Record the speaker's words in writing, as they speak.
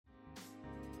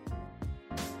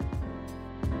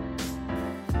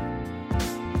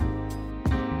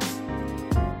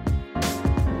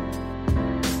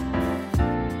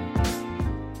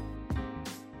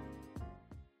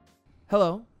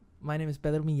Hello, my name is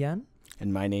Pedro Millan.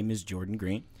 And my name is Jordan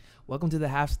Green. Welcome to the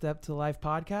Half Step to Life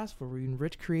podcast, where we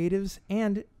enrich creatives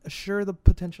and assure the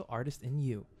potential artist in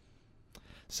you.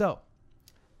 So,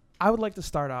 I would like to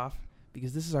start off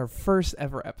because this is our first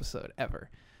ever episode, ever.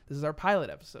 This is our pilot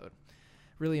episode.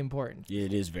 Really important. Yeah,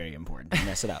 it is very important. Don't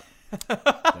mess it up.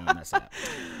 Don't mess it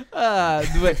up.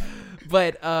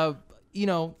 But you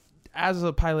know, as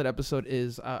a pilot episode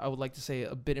is, I would like to say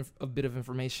a bit of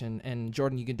information. And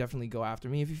Jordan, you can definitely go after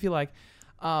me if you feel like.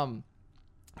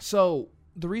 So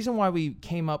the reason why we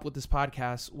came up with this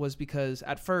podcast was because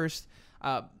at first,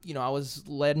 I was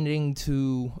leading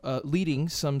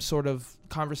some sort of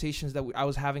conversations that I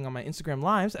was having on my Instagram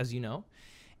lives, as you know.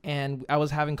 And I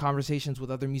was having conversations with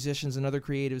other musicians and other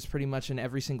creatives pretty much in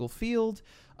every single field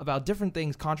about different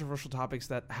things, controversial topics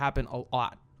that happen a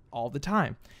lot, all the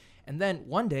time. And then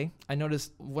one day, I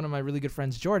noticed one of my really good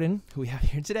friends, Jordan, who we have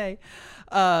here today,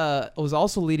 was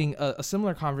also leading a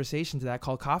similar conversation to that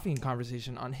called Coffee and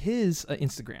Conversation on his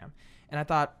Instagram. And I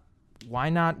thought,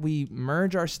 why not we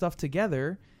merge our stuff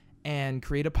together and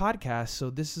create a podcast?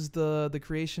 So this is the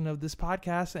creation of this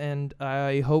podcast, and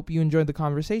I hope you enjoyed the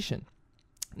conversation.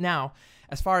 Now,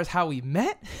 as far as how we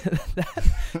met,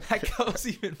 that goes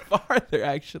even farther,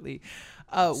 actually.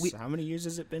 So how many years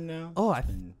has it been now? Oh,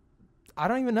 I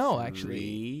don't even know, actually.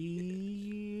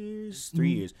 3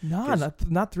 years. No,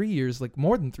 not 3 years. Like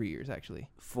more than 3 years, actually.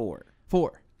 4.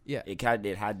 Yeah. It had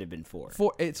to have been 4.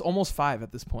 It's almost 5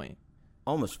 at this point.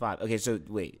 Almost 5. Okay, so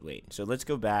wait. So let's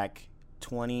go back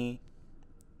 20.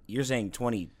 You're saying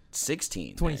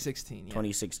 2016. 2016. Right? Yeah.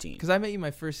 2016. Because I met you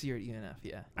my first year at UNF.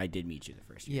 Yeah. I did meet you the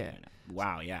first year. Yeah. At UNF.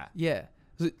 Wow. Yeah. Yeah.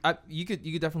 So you could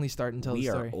definitely start and tell the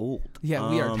story. We are old. Yeah,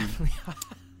 we are definitely.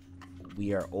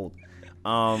 We are old.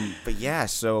 But yeah,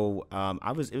 so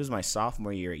it was my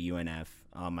sophomore year at UNF,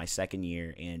 my second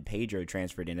year, and Pedro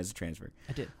transferred in as a transfer.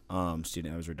 I did.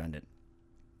 Student, I was redundant.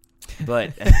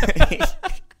 But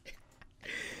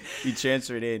he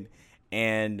transferred in,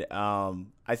 and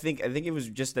I think it was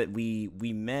just that we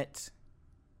met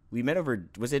over,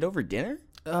 was it over dinner?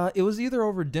 It was either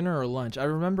over dinner or lunch. I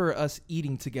remember us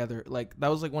eating together. Like that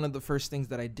was like one of the first things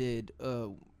that I did.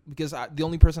 Because the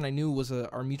only person I knew was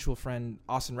our mutual friend,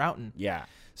 Austin Roughton. Yeah.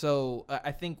 So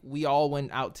I think we all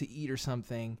went out to eat or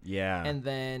something. Yeah. And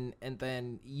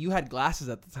then you had glasses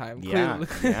at the time. Yeah.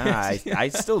 Clearly. Yeah. I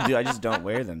still do. I just don't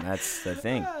wear them. That's the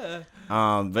thing.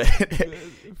 But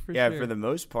yeah, sure. For the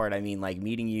most part, I mean, like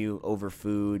meeting you over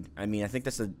food. I mean, I think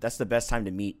that's the best time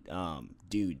to meet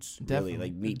dudes. Definitely. Really,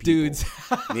 like meet people. Dudes.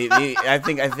 I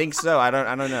think so. I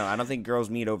don't know. I don't think girls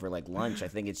meet over like lunch. I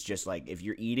think it's just like if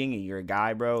you're eating and you're a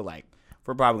guy, bro, like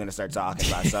we're probably gonna start talking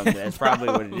about something. That's probably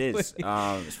what it is.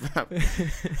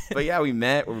 But yeah, we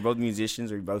met. We were both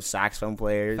musicians. We were both saxophone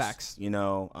players. Facts. You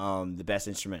know, the best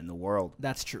instrument in the world.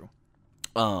 That's true.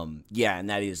 Yeah, and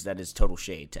that is total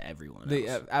shade to everyone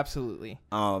else. Absolutely.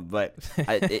 But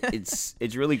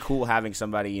it's really cool having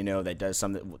somebody, you know, that does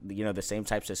something, you know, the same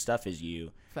types of stuff as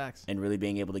you. Facts. And really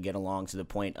being able to get along to the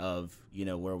point of, you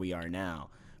know, where we are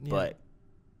now. Yeah. But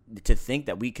to think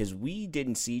that because we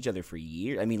didn't see each other for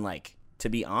years. I mean, like, to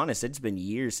be honest, it's been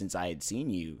years since I had seen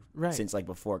you. Right. Since like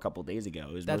before a couple of days ago.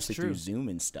 It was That's mostly true. through Zoom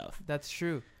and stuff. That's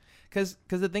true. Because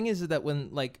the thing is that when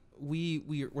like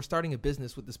we're starting a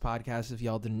business with this podcast, if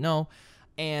y'all didn't know,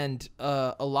 and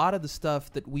a lot of the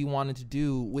stuff that we wanted to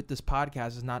do with this podcast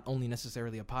is not only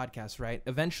necessarily a podcast, right?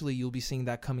 Eventually, you'll be seeing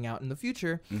that coming out in the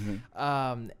future,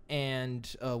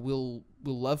 and we'll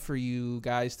love for you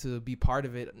guys to be part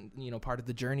of it, you know, part of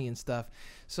the journey and stuff.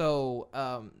 So,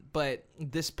 but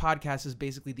this podcast is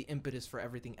basically the impetus for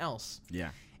everything else.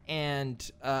 Yeah,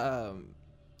 and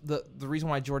The reason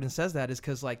why Jordan says that is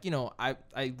because, like, you know, I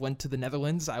went to the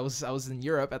Netherlands. I was in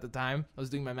Europe at the time. I was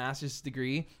doing my master's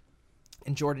degree.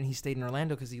 And Jordan, he stayed in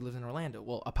Orlando because he lives in Orlando.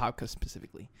 Well, Apopka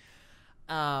specifically.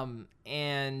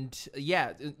 And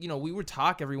yeah, you know, we would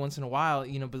talk every once in a while,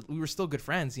 you know, but we were still good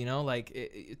friends, you know, like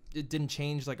it didn't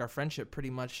change like our friendship pretty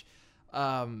much.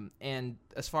 And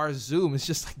as far as Zoom, it's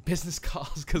just like business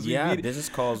calls. Business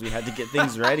calls. We had to get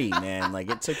things ready, man. Like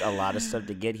it took a lot of stuff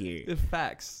to get here. The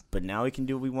facts. But now we can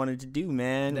do what we wanted to do,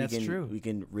 man. That's true. We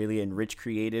can really enrich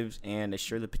creatives and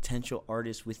assure the potential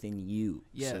artists within you.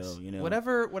 Yes. So, you know,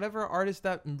 whatever artist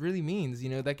that really means, you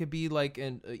know, that could be like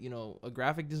a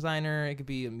graphic designer. It could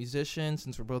be a musician,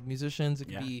 since we're both musicians. It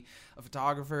could be a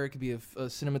photographer. It could be a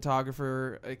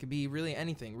cinematographer. It could be really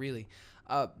anything, really.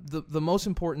 The most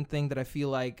important thing that I feel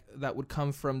like that would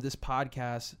come from this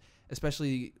podcast,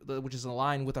 especially which is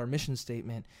aligned with our mission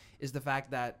statement, is the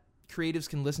fact that creatives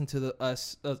can listen to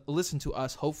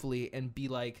us hopefully and be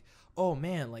like, oh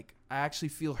man, like I actually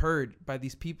feel heard by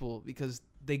these people, because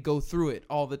they go through it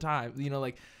all the time, you know,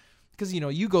 like, because, you know,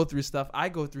 you go through stuff, I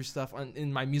go through stuff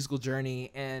in my musical journey,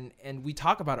 and we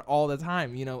talk about it all the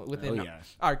time, you know, within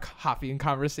our coffee and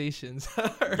conversations.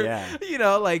 You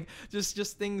know, like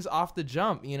just things off the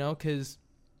jump, you know, because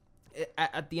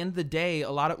at the end of the day,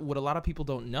 what a lot of people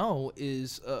don't know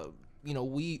is, you know,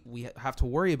 we have to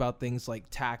worry about things like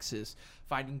taxes,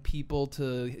 finding people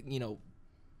to, you know,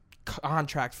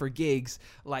 contract for gigs,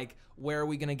 like where are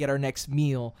we gonna get our next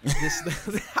meal?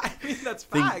 I mean, that's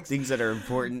facts. Things that are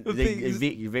important,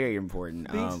 very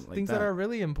important. Things that are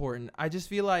really important. I just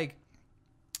feel like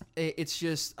it's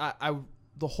just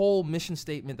the whole mission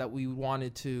statement that we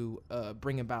wanted to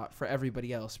bring about for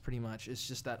everybody else, pretty much, is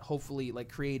just that hopefully,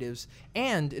 like, creatives,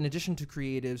 and in addition to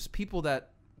creatives, people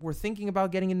that were thinking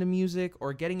about getting into music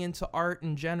or getting into art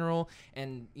in general,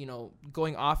 and, you know,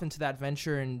 going off into that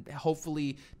venture and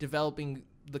hopefully developing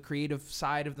the creative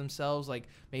side of themselves, like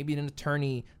maybe an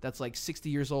attorney that's like 60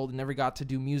 years old and never got to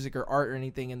do music or art or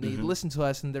anything, and they listen to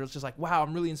us and they're just like, wow,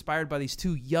 I'm really inspired by these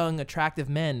two young, attractive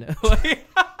men.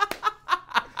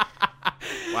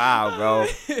 Wow, bro.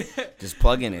 Just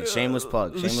plugging it. Shameless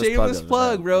plug. Shameless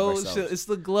plug, bro. It's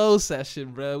the glow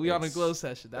session, bro. We on a glow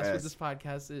session. That's what this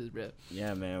podcast is, bro.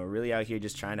 Yeah, man. We're really out here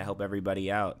just trying to help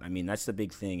everybody out. I mean, that's the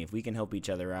big thing. If we can help each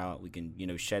other out, we can, you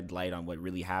know, shed light on what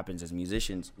really happens as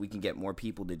musicians. We can get more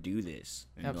people to do this.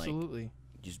 And absolutely. Like,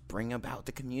 just bring about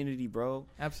the community, bro.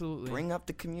 Absolutely. Bring up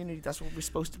the community. That's what we're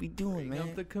supposed to be doing, man. Bring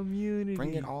up the community.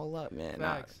 Bring it all up, man.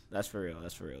 Facts. Nah, that's for real.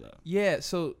 That's for real, though. Yeah,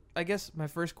 so I guess my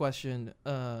first question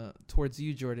towards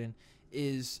you, Jordan,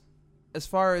 is as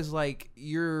far as, like,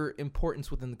 your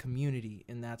importance within the community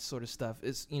and that sort of stuff,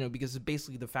 is, you know, because it's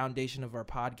basically the foundation of our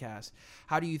podcast.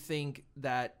 How do you think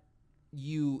that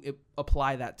you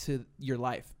apply that to your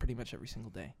life pretty much every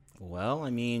single day? Well, I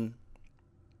mean,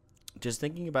 just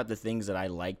thinking about the things that I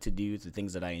like to do, the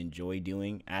things that I enjoy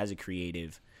doing as a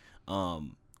creative,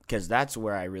 because that's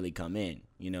where I really come in,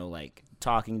 you know, like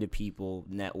talking to people,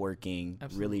 networking,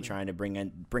 really trying to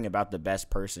bring about the best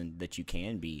person that you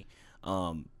can be,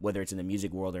 whether it's in the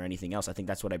music world or anything else. I think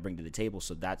that's what I bring to the table.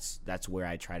 So that's where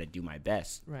I try to do my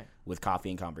best, right? With coffee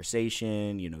and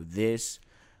conversation, you know, this.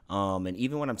 And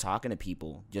even when I'm talking to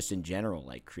people, just in general,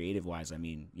 like creative wise, I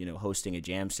mean, you know, hosting a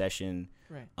jam session,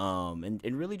 right?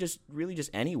 And really just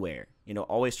anywhere, you know,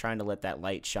 always trying to let that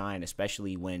light shine,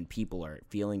 especially when people are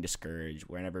feeling discouraged,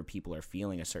 whenever people are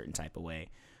feeling a certain type of way,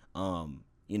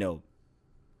 you know,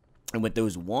 and with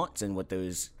those wants and with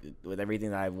everything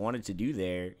that I've wanted to do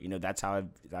there, you know, that's how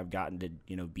I've gotten to,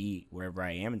 you know, be wherever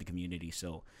I am in the community.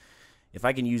 So if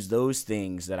I can use those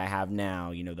things that I have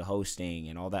now, you know, the hosting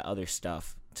and all that other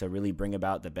stuff, to really bring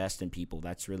about the best in people,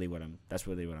 that's really what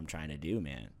I'm trying to do,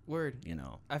 man. Word. You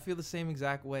know, I feel the same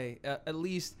exact way. At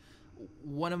least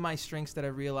one of my strengths that I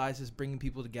realize is bringing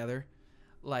people together.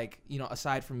 Like, you know,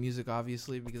 aside from music,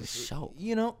 obviously, because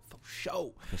you know, for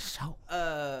sure.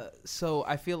 So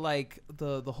I feel like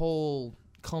the whole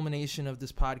culmination of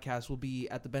this podcast will be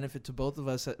at the benefit to both of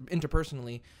us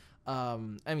interpersonally. I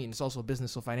mean, it's also a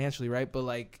business, so financially, right? But,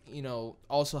 like, you know,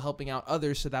 also helping out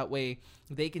others so that way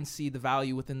they can see the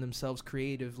value within themselves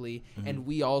creatively, and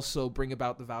we also bring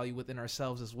about the value within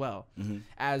ourselves as well,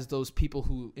 as those people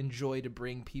who enjoy to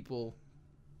bring people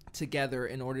together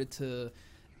in order to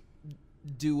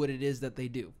do what it is that they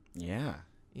do. Yeah.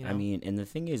 You know? I mean, and the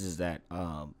thing is that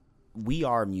we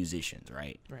are musicians,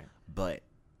 right? Right. But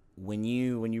when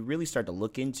you really start to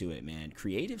look into it, man,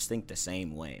 creatives think the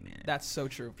same way, man. That's so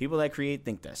true. People that create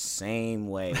think the same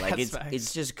way. Like,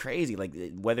 it's just crazy. Like,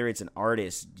 whether it's an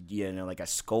artist, you know, like a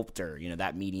sculptor, you know,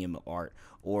 that medium of art,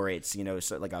 or it's, you know,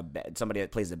 so like somebody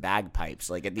that plays the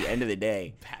bagpipes. Like, at the end of the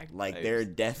day, like, there are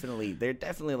definitely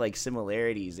like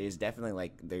similarities. There are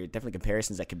definitely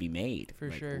comparisons that can be made. For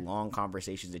sure. Long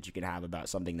conversations that you can have about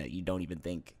something that you don't even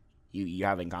think you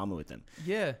have in common with them.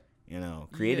 Yeah. You know,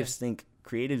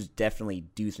 creatives definitely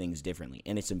do things differently,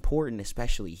 and it's important,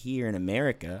 especially here in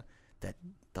America, that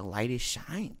the light is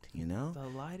shined. You know, the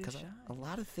light is shined. A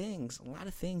lot of things,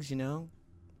 you know.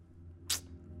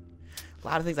 A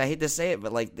lot of things, I hate to say it,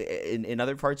 but like in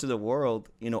other parts of the world,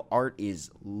 you know, art is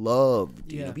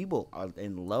loved. You know, people are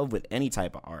in love with any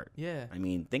type of art. Yeah. I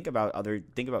mean, think about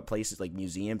places like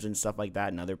museums and stuff like that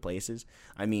and other places.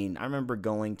 I mean, I remember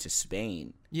going to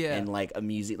Spain. Yeah. And like a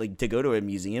museum, like to go to a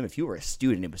museum, if you were a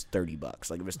student, it was $30.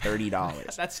 Like, it was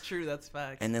 $30. That's true. That's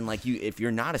facts. And then like if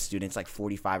you're not a student, it's like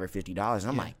 $45 or $50. And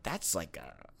I'm like, that's like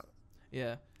a.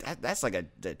 Yeah, that's like a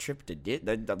trip to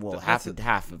Disney. Well, half of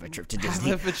a trip to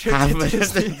Disney. Half of a trip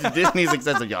to Disney's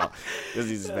expensive, y'all.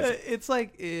 Disney's expensive. It's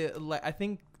like I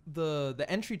think the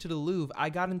entry to the Louvre. I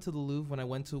got into the Louvre when I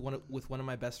went to with one of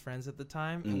my best friends at the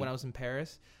time, and when I was in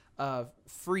Paris.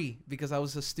 free because I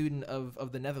was a student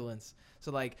of the Netherlands.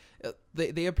 So like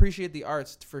they appreciate the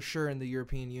arts for sure in the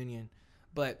European Union,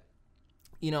 but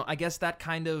I guess that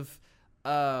kind of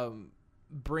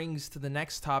brings to the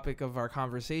next topic of our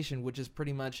conversation, which is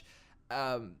pretty much,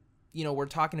 we're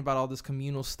talking about all this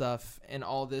communal stuff and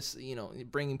all this,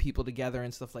 bringing people together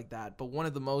and stuff like that. But one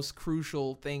of the most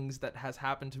crucial things that has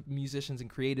happened to musicians and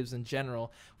creatives in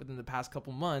general within the past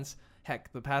couple months,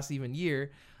 heck, the past even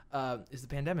year, is the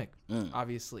pandemic,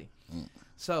 obviously.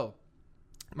 So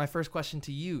my first question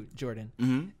to you, Jordan,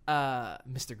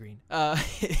 Mr. Green.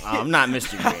 I'm not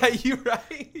Mr. Green. You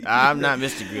right? I'm not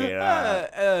Mr.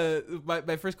 Green.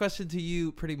 My first question to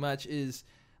you pretty much is,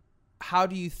 how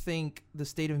do you think the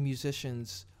state of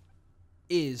musicians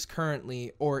is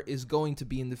currently or is going to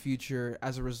be in the future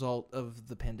as a result of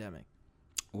the pandemic?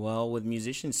 Well, with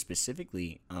musicians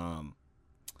specifically,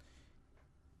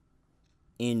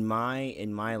 in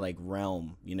my like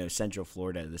realm, Central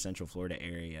Florida, the Central Florida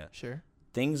area. Sure.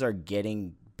 Things are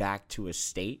getting back to a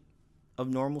state of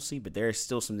normalcy, but there are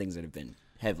still some things that have been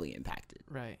heavily impacted.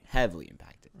 Right. Heavily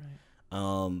impacted.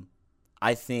 Right.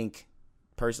 I think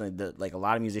personally, a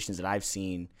lot of musicians that I've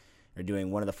seen are doing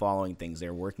one of the following things.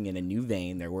 They're working in a new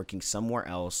vein. They're working somewhere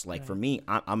else. Like for me,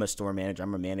 I'm a store manager.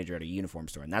 I'm a manager at a uniform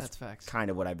store, and that's facts.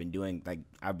 Kind of what I've been doing. Like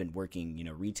I've been working,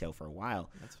 retail for a while.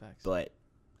 That's facts. But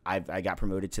I got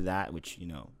promoted to that, which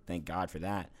thank God for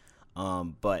that.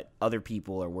 But other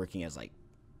people are working as like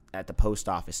at the post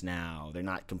office now. They're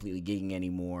not completely gigging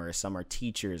anymore. Some are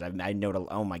teachers. I know.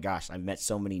 Oh my gosh, I've met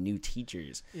so many new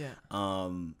teachers. Yeah.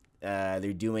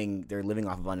 They're living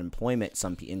off of unemployment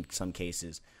in some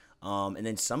cases. And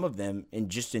then some of them, and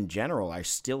just in general, are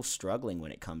still struggling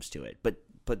when it comes to it.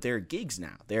 But there are gigs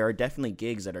now. There are definitely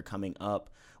gigs that are coming up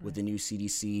with the new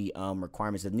CDC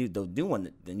requirements.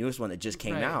 The newest one that just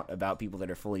came out about people that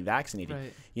are fully vaccinated.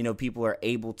 Right. People are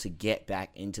able to get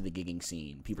back into the gigging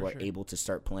scene. People are able to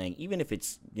start playing, even if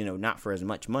it's not for as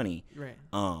much money. Right.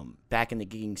 Back in the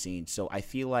gigging scene. So I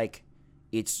feel like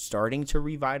it's starting to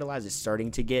revitalize. It's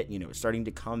starting to get it's starting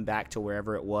to come back to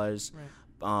wherever it was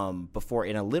before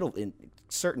in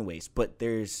certain ways. But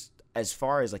there's, as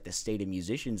far as like the state of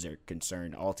musicians are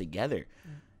concerned altogether,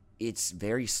 it's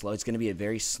very slow. It's going to be a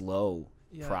very slow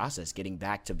process getting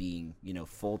back to being,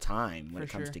 full time when it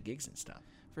comes to gigs and stuff.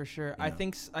 For sure. I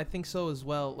think so as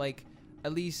well. Like,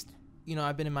 at least,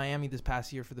 I've been in Miami this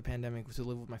past year for the pandemic to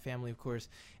live with my family, of course.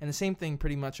 And the same thing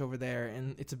pretty much over there.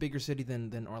 And it's a bigger city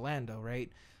than Orlando,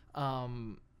 right?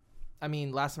 I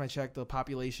mean, last time I checked, the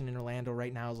population in Orlando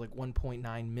right now is like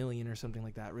 1.9 million or something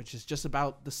like that, which is just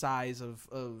about the size of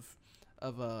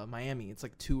Miami. It's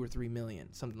like 2 or 3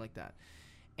 million, something like that.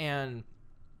 And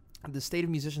the state of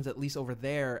musicians, at least over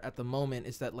there at the moment,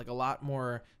 is that like a lot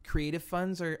more creative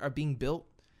funds are being built,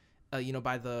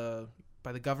 by the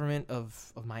government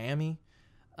of Miami.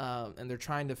 And they're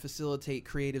trying to facilitate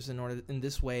creatives in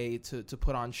this way to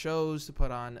put on shows, to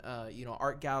put on,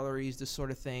 art galleries, this sort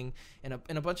of thing, and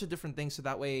a bunch of different things. So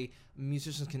that way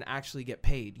musicians can actually get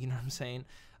paid, you know what I'm saying?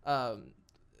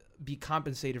 Be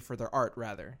compensated for their art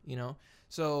rather,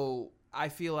 So I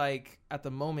feel like at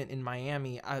the moment in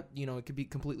Miami, it could be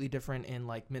completely different in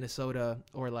like Minnesota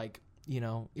or like,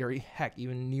 or heck,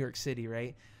 even New York City.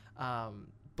 Right.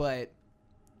 But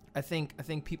I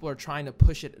think people are trying to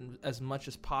push it as much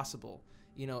as possible,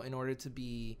 in order to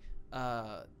be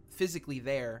physically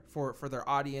there for their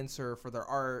audience or for their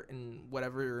art in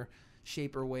whatever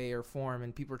shape or way or form.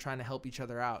 And people are trying to help each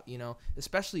other out,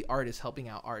 especially artists helping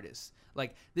out artists.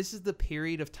 Like, this is the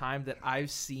period of time that I've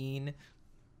seen.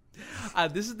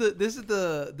 This is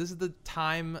the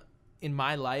time in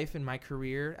my life, in my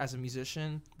career as a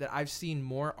musician, that I've seen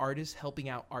more artists helping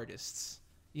out artists,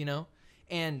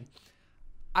 and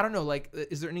I don't know, like,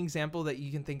 is there an example that you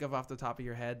can think of off the top of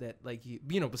your head that, like,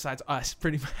 besides us,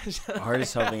 pretty much?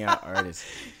 Artists helping out artists.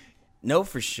 No,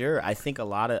 for sure. I think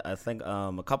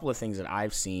a couple of things that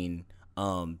I've seen,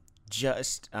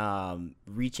 just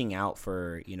reaching out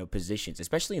for, positions,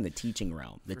 especially in the teaching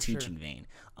realm, the teaching vein.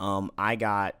 I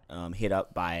got hit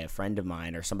up by a friend of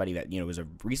mine, or somebody that, was a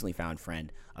recently found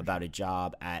friend, about a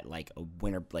job at like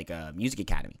a music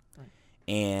academy. Right.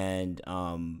 And,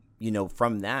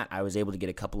 from that, I was able to get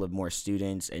a couple of more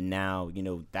students, and now,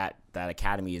 that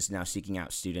academy is now seeking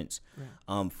out students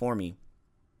for me,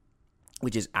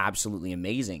 which is absolutely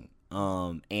amazing.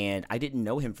 And I didn't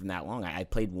know him from that long. I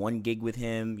played one gig with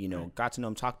him, got to know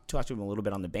him, talked to him a little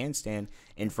bit on the bandstand,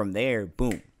 and from there,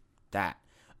 boom, that.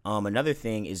 Another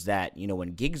thing is that,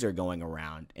 when gigs are going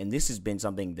around, and this has been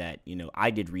something that,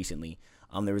 I did recently,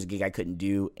 there was a gig I couldn't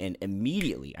do, and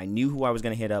immediately I knew who I was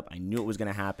going to hit up. I knew it was going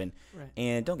to happen. Right.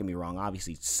 And don't get me wrong,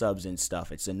 obviously subs and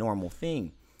stuff, it's a normal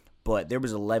thing. But there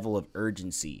was a level of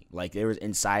urgency. Like, there was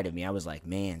inside of me. I was like,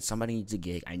 man, somebody needs a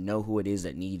gig. I know who it is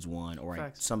that needs one,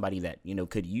 or somebody that,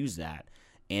 could use that.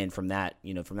 And from that,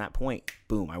 from that point,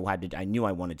 boom, I knew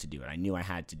I wanted to do it. I knew I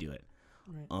had to do it.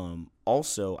 Right.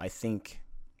 Also, I think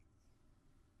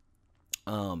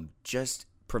just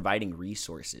providing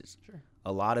resources. Sure.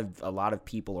 A lot of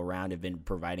people around have been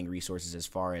providing resources as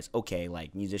far as, okay,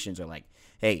 like musicians are like,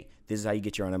 hey, this is how you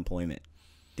get your unemployment.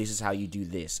 This is how you do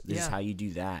this. This is how you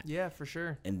do that. Yeah, for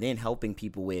sure. And then helping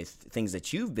people with things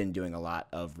that you've been doing a lot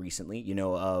of recently,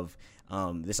 of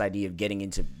this idea of getting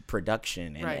into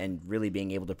production and really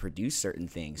being able to produce certain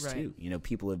things too.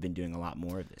 People have been doing a lot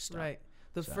more of this stuff. Right.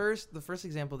 The first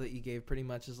example that you gave pretty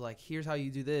much is like, here's how you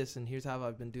do this and here's how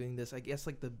I've been doing this. I guess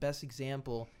like the best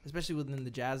example, especially within the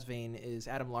jazz vein, is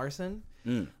Adam Larson.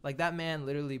 Like that man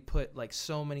literally put like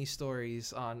so many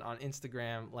stories on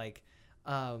Instagram, like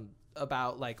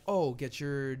about like, oh, get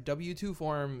your W-2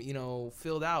 form,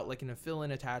 filled out like in a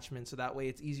fill-in attachment, so that way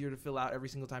it's easier to fill out every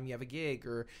single time you have a gig,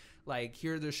 or like,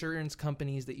 here are the insurance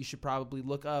companies that you should probably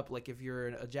look up, like if you're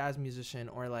a jazz musician,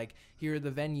 or like, here are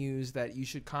the venues that you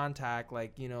should contact,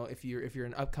 like, if you're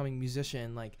an upcoming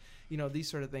musician, like, these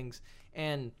sort of things.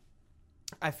 And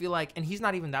I feel like, and he's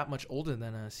not even that much older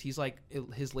than us. He's like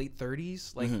his late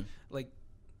 30s, like like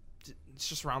it's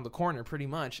just around the corner pretty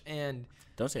much. And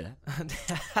don't say that.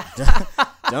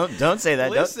 don't say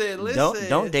that. Listen.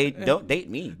 Don't date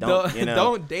me.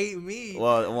 Don't date me.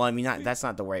 Well, I mean, that's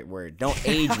not the right word. Don't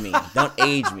age me. Don't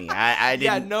age me. I didn't.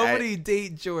 Yeah, nobody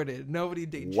date Jordan. Nobody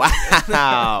date Jordan.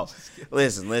 Wow.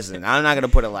 Listen. I'm not gonna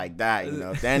put it like that.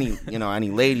 If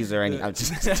any ladies or any, I'm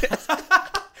just.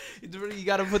 You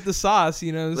got to put the sauce.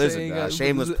 Listen,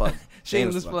 shameless plug.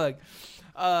 Shameless plug.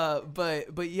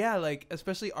 But yeah, like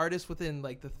especially artists within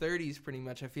like the 30s, pretty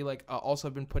much. I feel like also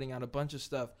have been putting out a bunch of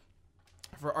stuff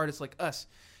for artists like us,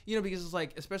 because it's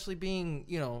like, especially being,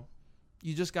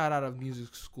 you just got out of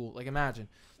music school. Like imagine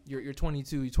you're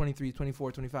 22, you're 23,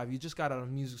 24, 25. You just got out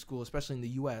of music school, especially in the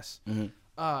U.S.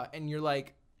 And you're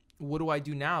like, what do I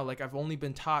do now? Like I've only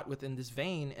been taught within this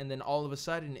vein, and then all of a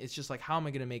sudden it's just like, how am I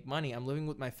going to make money? I'm living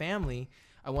with my family.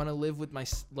 I want to live with my,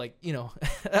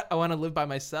 I want to live by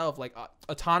myself. Like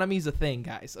autonomy is a thing,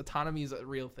 guys. Autonomy is a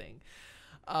real thing.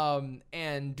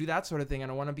 And do that sort of thing.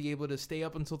 And I want to be able to stay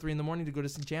up until 3 a.m. to go to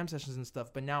some jam sessions and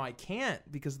stuff. But now I can't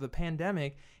because of the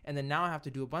pandemic. And then now I have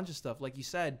to do a bunch of stuff. Like you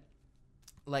said,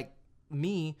 like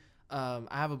me, I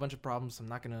have a bunch of problems. I'm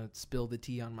not going to spill the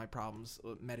tea on my problems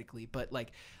medically, but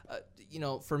like,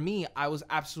 for me, I was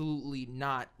absolutely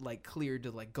not like cleared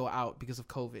to like go out because of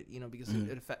COVID, because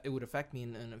it would affect me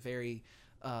in a very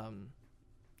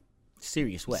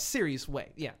serious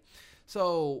way. Yeah.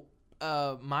 So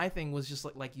my thing was just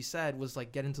like you said, was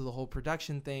like get into the whole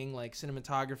production thing, like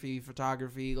cinematography,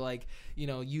 photography, like,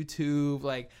 YouTube,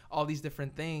 like all these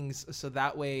different things. So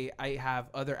that way I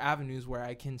have other avenues where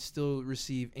I can still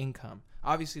receive income.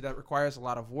 Obviously that requires a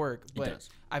lot of work, but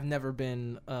I've never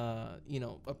been,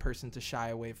 a person to shy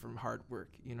away from hard work.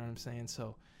 You know what I'm saying?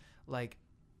 So like,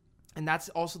 and that's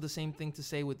also the same thing to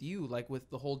say with you, like with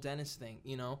the whole dentist thing,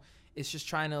 it's just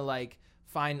trying to like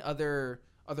find other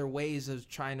ways of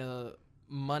trying to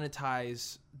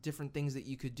monetize different things that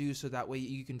you could do, so that way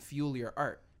you can fuel your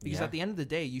art. Because at the end of the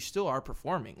day, you still are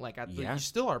performing. Like you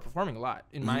still are performing a lot.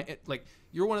 In my like,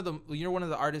 you're one of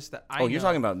the artists that I. Oh, you're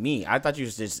talking about me. I thought you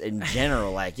was just in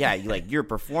general. Like, yeah, you're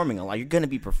performing a lot. You're gonna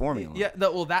be performing a lot. Yeah,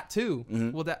 that too.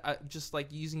 Well, that just like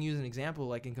using you as an example,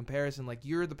 like in comparison, like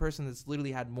you're the person that's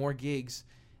literally had more gigs,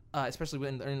 especially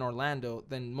in Orlando,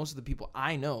 than most of the people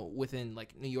I know within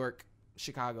like New York,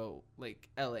 Chicago, like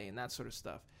LA, and that sort of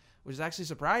stuff, which is actually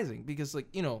surprising because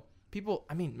like, people,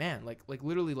 I mean, man, like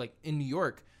literally like in New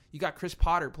York, you got Chris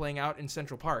Potter playing out in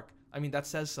Central Park. I mean, that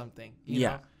says something, you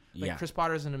know? Like Chris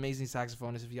Potter is an amazing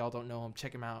saxophonist. If y'all don't know him,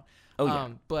 check him out.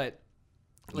 But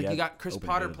like you got Chris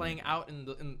Potter playing out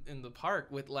in the park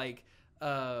with like,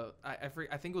 I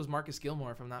think it was Marcus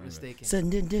Gilmore, if I'm not mistaken.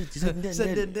 In a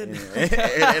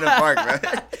park,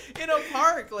 right? In a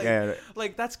park,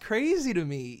 like that's crazy to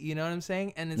me. You know what I'm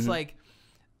saying? And it's like,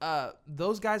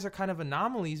 those guys are kind of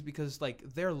anomalies because like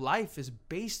their life is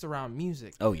based around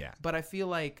music. Oh yeah. But I feel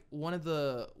like one of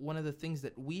the things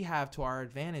that we have to our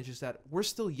advantage is that we're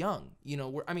still young.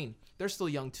 They're still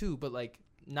young too, but like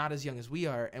not as young as we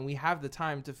are, and we have the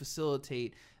time to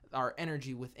facilitate our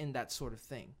energy within that sort of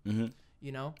thing.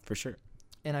 For sure.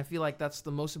 And I feel like that's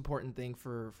the most important thing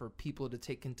for people to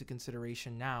take into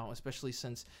consideration now, especially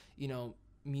since,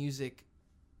 music,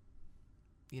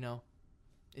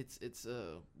 it's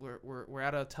we're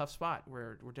at a tough spot.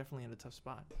 We're definitely at a tough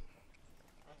spot.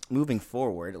 moving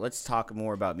forward, let's talk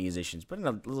more about musicians, but in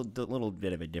a little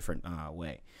bit of a different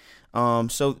way.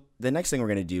 So the next thing we're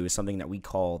going to do is something that we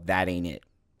call That Ain't It.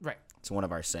 Right. It's one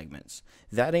of our segments.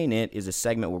 That Ain't It is a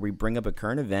segment where we bring up a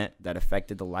current event that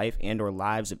affected the life and or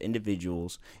lives of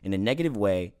individuals in a negative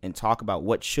way and talk about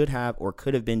what should have or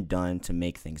could have been done to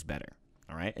make things better.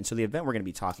 All right? And so the event we're going to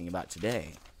be talking about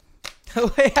today.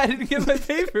 Wait, I didn't get my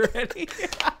paper ready.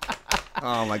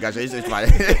 Oh my gosh, this is my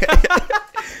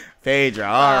Pedro.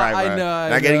 All right, bro. I know.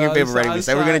 Not getting your paper ready. We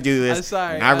said we're gonna do this. I'm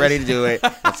sorry. Not ready to do it.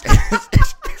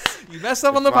 You messed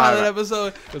up on the pilot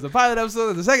episode. It was a pilot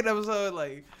episode and the second episode.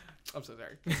 Like, I'm so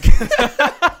sorry.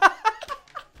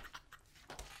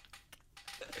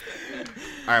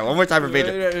 All right, one more time for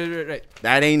Pedro. Right.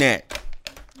 That ain't it.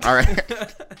 All right.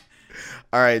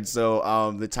 All right,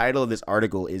 so the title of this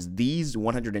article is These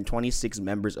 126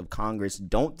 Members of Congress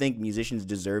Don't Think Musicians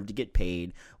Deserve to Get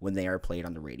Paid When They Are Played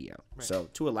on the Radio. Right. So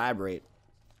to elaborate,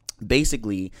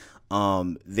 basically,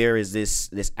 there is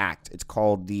this act. It's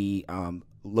called the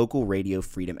Local Radio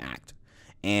Freedom Act.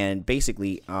 And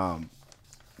basically,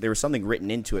 there was something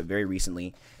written into it very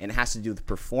recently, and it has to do with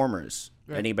performers.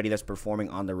 Right. Anybody that's performing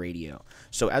on the radio.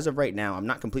 So as of right now, I'm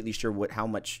not completely sure how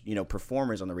much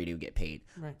performers on the radio get paid.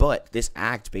 Right. But this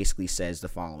act basically says the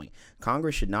following: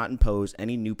 Congress should not impose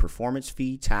any new performance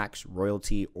fee, tax,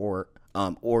 royalty, or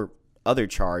other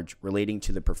charge relating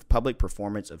to the public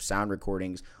performance of sound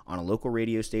recordings on a local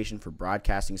radio station for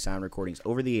broadcasting sound recordings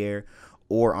over the air,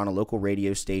 or on a local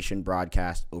radio station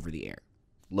broadcast over the air.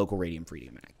 Local Radio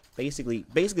Freedom Act. Basically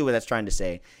what that's trying to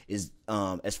say is,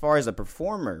 as far as a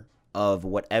performer of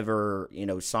whatever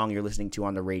song you're listening to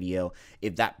on the radio,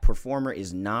 if that performer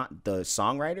is not the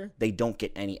songwriter, they don't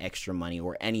get any extra money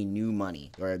or any new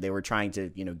money, or they were trying to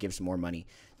give some more money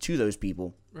to those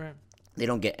people. Right. They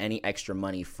don't get any extra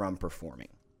money from performing.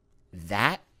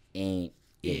 That ain't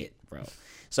it, bro.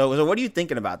 So what are you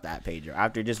thinking about that, Pedro?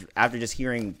 After just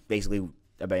hearing basically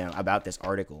about this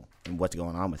article and what's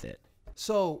going on with it.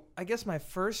 So I guess my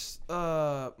first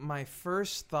thought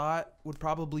would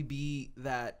probably be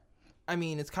that, I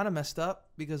mean, it's kind of messed up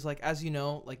because, as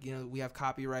we have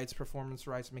copyrights, performance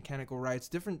rights, mechanical rights,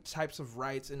 different types of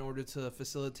rights in order to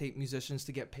facilitate musicians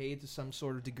to get paid to some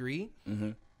sort of degree.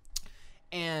 Mm-hmm.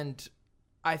 And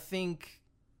I think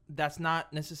that's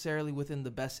not necessarily within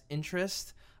the best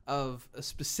interest of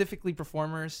specifically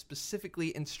performers, specifically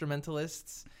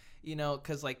instrumentalists.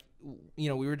 Because we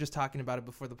were just talking about it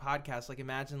before the podcast.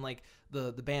 Imagine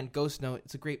the band Ghost Note.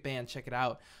 It's a great band. Check it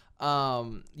out.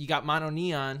 You got Mono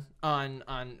Neon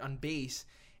on bass,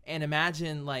 and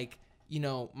imagine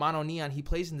Mono Neon. He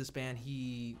plays in this band.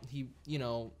 He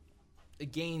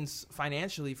gains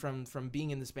financially from being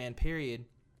in this band. Period.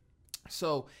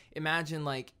 So imagine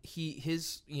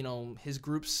his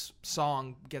group's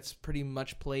song gets pretty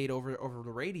much played over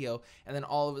the radio, and then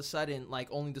all of a sudden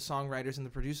only the songwriters and the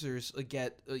producers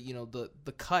get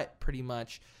the cut pretty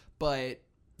much. But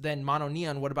then Mono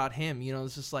Neon, what about him?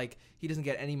 It's just he doesn't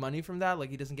get any money from that.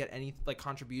 He doesn't get any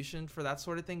contribution for that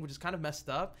sort of thing, which is kind of messed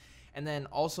up. And then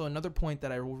also another point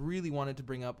that I really wanted to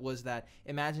bring up was that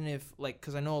imagine if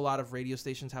because I know a lot of radio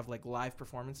stations have live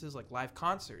performances, live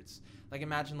concerts.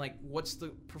 Imagine what's the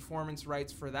performance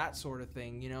rights for that sort of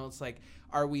thing? It's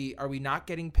are we not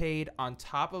getting paid on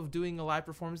top of doing a live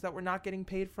performance that we're not getting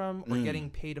paid from, or getting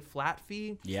paid a flat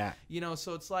fee? Yeah.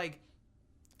 So it's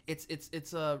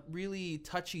it's a really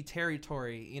touchy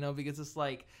territory, because it's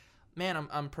man,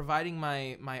 I'm providing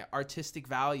my artistic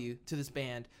value to this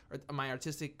band, or my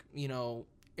artistic,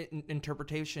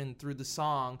 interpretation through the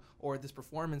song or this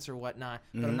performance or whatnot,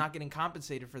 but I'm not getting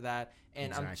compensated for that. And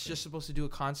exactly. I'm just supposed to do a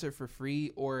concert for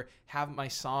free, or have my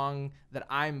song that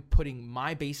I'm putting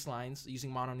my bass lines, using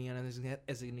Mono Neon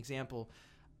as an example,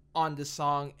 on this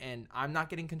song, and I'm not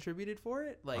getting contributed for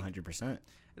it. 100%.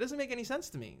 It doesn't make any sense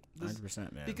to me.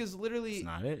 100%, man. Because literally, it's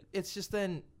not it. It's just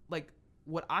then,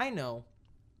 what I know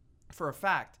for a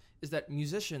fact is that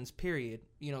musicians, period,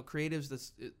 creatives,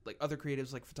 that's other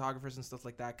creatives like photographers and stuff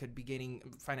like that, could be gaining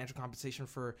financial compensation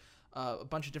for a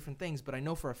bunch of different things. But I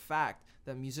know for a fact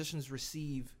that musicians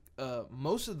receive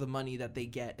most of the money that they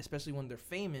get, especially when they're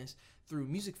famous, through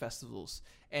music festivals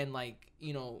and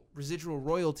residual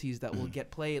royalties that will get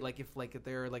played, if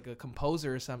they're a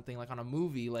composer or something, on a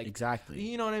movie, exactly,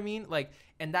 you know what I mean,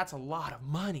 and that's a lot of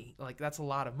money. That's a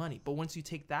lot of money. But once you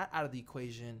take that out of the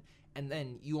equation, and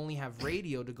then you only have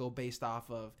radio to go based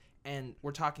off of, and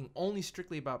we're talking only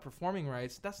strictly about performing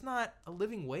rights, that's not a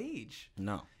living wage.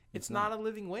 No, it's not a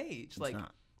living wage. It's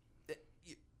not.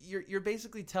 You're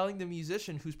basically telling the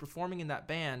musician who's performing in that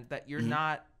band that you're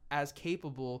not as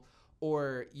capable,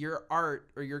 or your art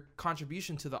or your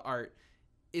contribution to the art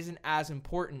isn't as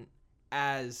important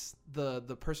as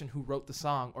the person who wrote the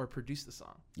song or produced the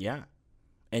song. Yeah.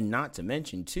 And not to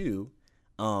mention too,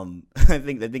 I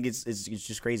think it's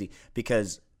just crazy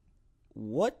because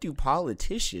what do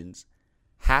politicians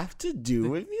have to do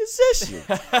with musicians?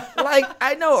 Like,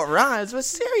 I know it rhymes, but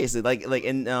seriously,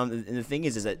 and the thing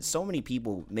is that so many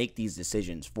people make these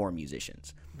decisions for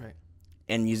musicians, right?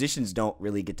 And musicians don't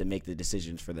really get to make the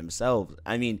decisions for themselves.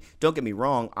 I mean, don't get me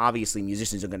wrong. Obviously,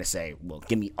 musicians are going to say, well,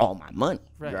 give me all my money,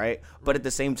 right? But at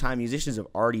the same time, musicians have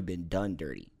already been done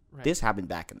dirty. Right. This happened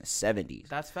back in the 70s.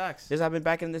 That's facts. This happened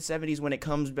back in the 70s when it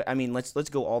comes. I mean, let's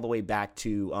go all the way back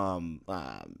to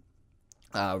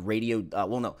radio.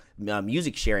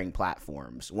 Music sharing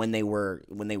platforms when they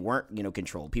weren't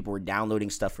controlled. People were downloading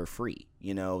stuff for free.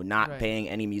 Not paying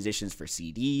any musicians for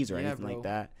CDs or anything like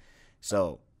that.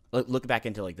 So look back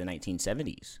into like the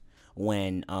 1970s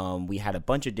when we had a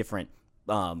bunch of different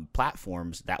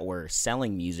platforms that were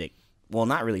selling music. Well,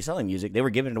 not really selling music. They were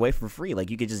giving it away for free. Like,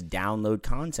 you could just download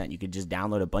content. You could just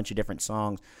download a bunch of different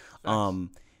songs.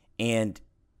 And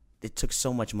it took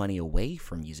so much money away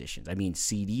from musicians. I mean,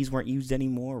 CDs weren't used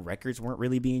anymore. Records weren't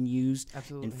really being used.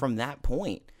 Absolutely. And from that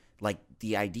point, like,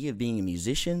 the idea of being a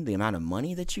musician, the amount of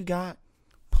money that you got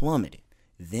plummeted.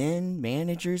 Then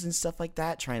managers and stuff like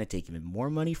that trying to take even more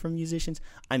money from musicians.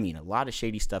 I mean, a lot of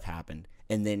shady stuff happened.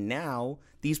 And then now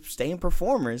these same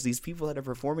performers, these people that are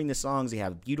performing the songs, they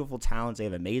have beautiful talents. They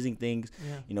have amazing things,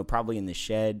 probably in the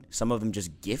shed. Some of them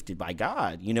just gifted by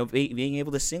God, being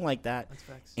able to sing like that. That's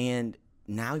facts. And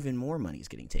now even more money is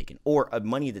getting taken, or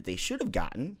money that they should have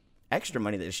gotten, extra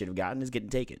money that they should have gotten is getting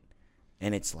taken.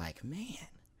 And it's like, man.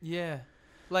 Yeah.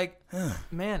 Like,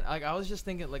 man, like, I was just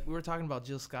thinking, like, we were talking about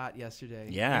Jill Scott yesterday.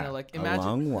 Yeah. Like, imagine. A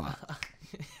long while.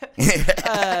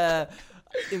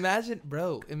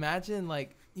 Imagine,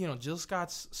 like, Jill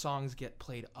Scott's songs get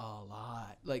played a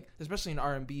lot. Like, especially in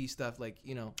R&B stuff, like,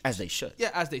 As they should.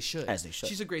 Yeah, as they should.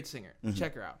 She's a great singer. Mm-hmm.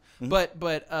 Check her out. Mm-hmm.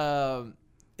 But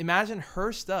imagine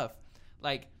her stuff.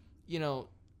 Like,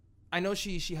 I know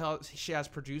she has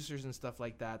producers and stuff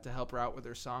like that to help her out with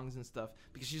her songs and stuff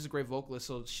because she's a great vocalist,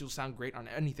 so she'll sound great on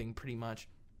anything pretty much.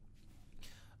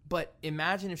 But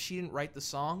imagine if she didn't write the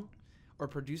song or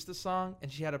produce the song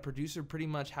and she had a producer pretty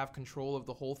much have control of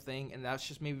the whole thing, and that's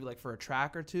just maybe like for a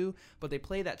track or two, but they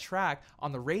play that track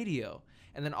on the radio,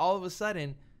 and then all of a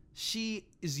sudden she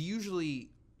is usually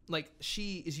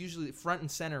front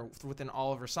and center within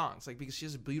all of her songs, like, because she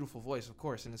has a beautiful voice, of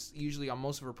course, and it's usually on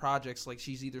most of her projects, like,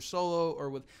 she's either solo or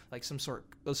with like some sort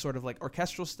of like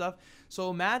orchestral stuff. So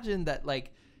imagine that,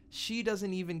 like, she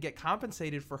doesn't even get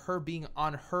compensated for her being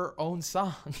on her own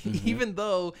song, even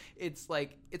though it's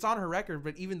like it's on her record,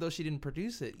 but even though she didn't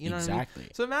produce it, what I mean?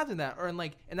 So imagine that,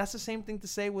 and that's the same thing to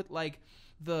say with like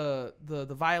the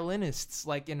violinists,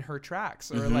 like, in her tracks,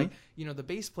 or like the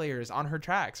bass players on her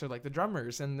tracks, or like the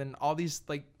drummers, and then all these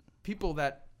like people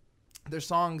that their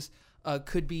songs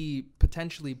could be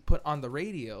potentially put on the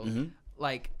radio,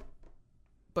 like,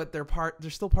 but they're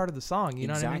still part of the song, you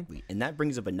know what I mean? Exactly. And that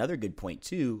brings up another good point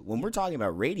too. When we're talking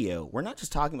about radio, we're not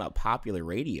just talking about popular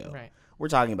radio. Right. We're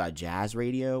talking about jazz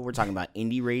radio. We're talking about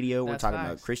indie radio. We're talking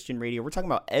about Christian radio. We're talking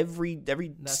about every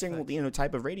single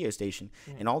type of radio station,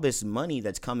 and all this money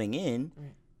that's coming in.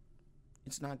 Right.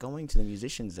 It's not going to the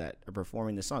musicians that are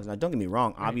performing the songs. Now, don't get me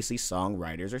wrong. Right. Obviously,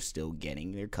 songwriters are still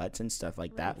getting their cuts and stuff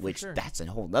like that, which that's a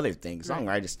whole other thing.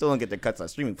 Songwriters still don't get their cuts on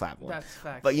streaming platforms. That's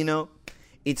facts. But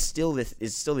it's still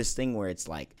this thing where it's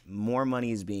like more money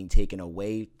is being taken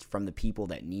away from the people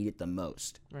that need it the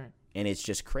most. Right. And it's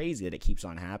just crazy that it keeps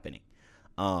on happening.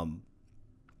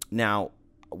 Now,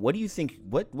 what do you think?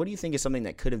 What do you think is something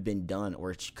that could have been done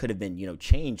or could have been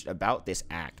changed about this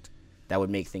act that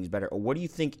would make things better? Or what do you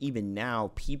think even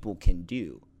now people can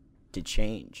do to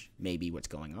change maybe what's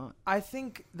going on? I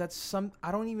think that's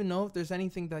I don't even know if there's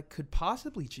anything that could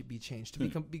possibly be changed to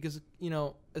become, because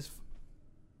as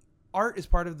art is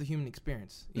part of the human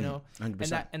experience,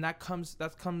 100%. and that comes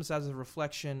as a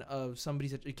reflection of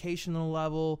somebody's educational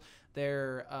level,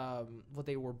 their what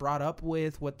they were brought up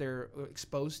with, what they're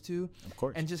exposed to, of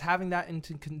course, and just having that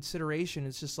into consideration.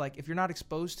 It's just like, if you're not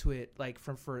exposed to it like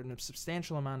for a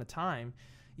substantial amount of time,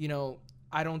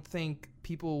 I don't think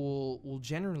people will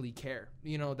generally care,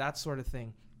 that sort of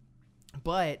thing.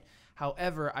 But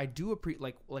however, I do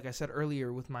appreciate, like I said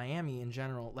earlier with Miami in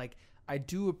general, like, I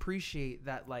do appreciate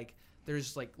that, like,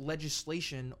 there's like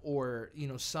legislation or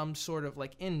some sort of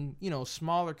like in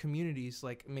smaller communities,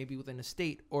 like maybe within a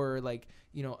state or like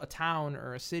a town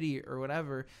or a city or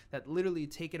whatever, that literally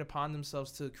take it upon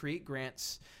themselves to create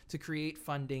grants, to create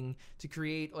funding, to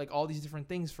create like all these different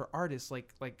things for artists.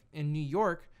 Like in New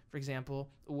York, for example,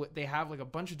 they have like a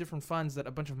bunch of different funds that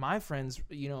a bunch of my friends,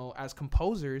 as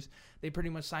composers, they pretty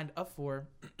much signed up for,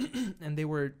 and they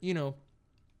were,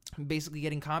 basically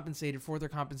getting compensated for their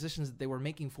compositions that they were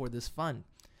making for this fund.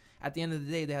 At the end of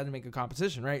the day, they had to make a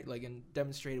composition, right? Like, and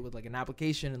demonstrate it with like an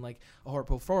application and like a whole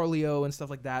portfolio and stuff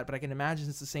like that. But I can imagine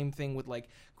it's the same thing with like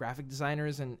graphic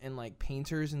designers and like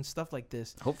painters and stuff like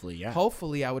this. Hopefully, yeah.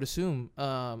 Hopefully, I would assume.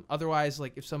 Otherwise,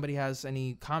 like, if somebody has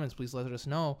any comments, please let us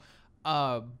know.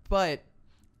 But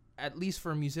at least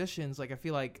for musicians, like, I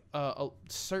feel like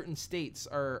certain states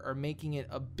are making it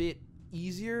a bit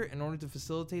easier in order to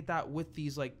facilitate that with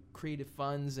these like creative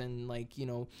funds and like,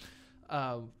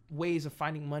 ways of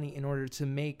finding money in order to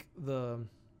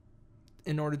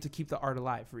keep the art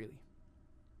alive, really.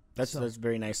 That's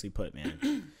very nicely put,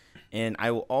 man. And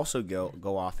I will also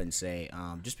go off and say,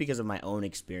 just because of my own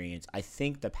experience, I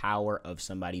think the power of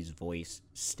somebody's voice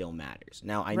still matters.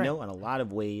 Now, I know in a lot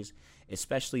of ways,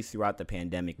 especially throughout the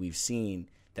pandemic, we've seen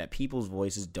that people's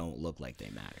voices don't look like they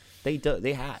matter. They do.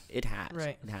 It has.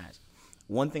 Right. It has.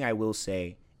 One thing I will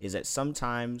say is that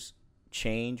sometimes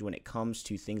change, when it comes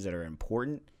to things that are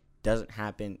important, doesn't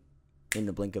happen in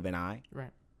the blink of an eye.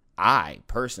 Right. I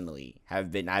personally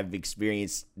I've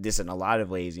experienced this in a lot of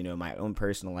ways, in my own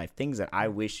personal life. Things that I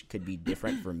wish could be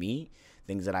different for me,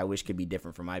 things that I wish could be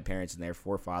different for my parents and their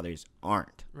forefathers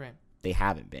aren't. Right. They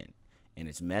haven't been. And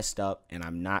it's messed up, and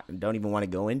don't even want to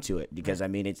go into it because,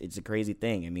 right. It's a crazy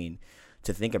thing,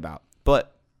 to think about.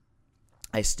 But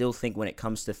I still think when it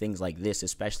comes to things like this,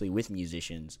 especially with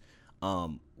musicians,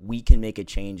 we can make a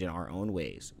change in our own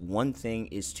ways. One thing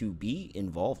is to be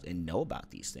involved and know about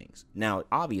these things. Now,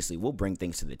 obviously, we'll bring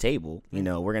things to the table. We're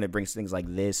going to bring things like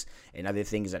this and other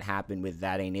things that happen with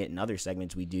That Ain't It and other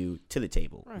segments we do to the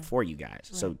table for you guys.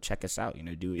 Right. So check us out.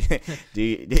 Do it.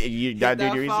 You got to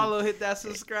do your follow, hit that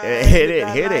subscribe, hit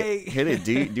it.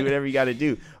 Do whatever you got to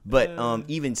do. But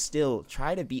even still,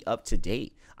 try to be up to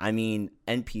date.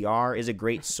 NPR is a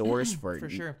great source for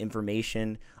sure.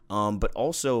 information. But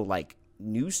also, like,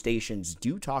 news stations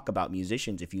do talk about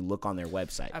musicians if you look on their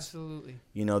websites. Absolutely.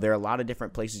 There are a lot of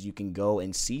different places you can go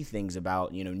and see things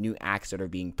about, new acts that are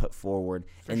being put forward.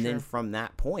 Then from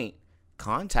that point,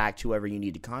 contact whoever you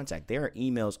need to contact. There are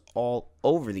emails all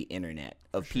over the internet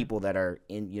of people that are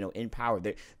in power.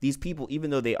 These people, even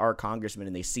though they are congressmen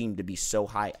and they seem to be so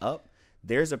high up,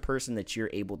 there's a person that you're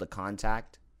able to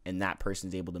contact, and that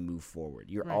person's able to move forward.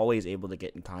 You're always able to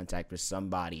get in contact with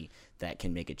somebody that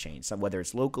can make a change, whether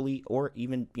it's locally or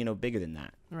even, bigger than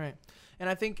that. Right. And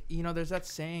I think, there's that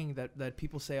saying that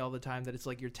people say all the time that it's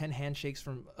like you're 10 handshakes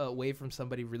away from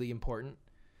somebody really important,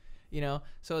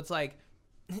 So it's like,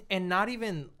 and not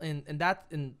even, and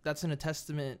that's a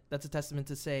testament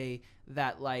to say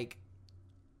that, like,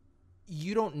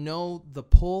 you don't know the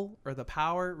pull or the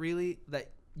power really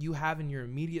that you have in your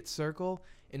immediate circle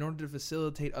in order to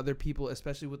facilitate other people,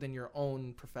 especially within your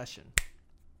own profession,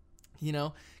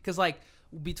 because like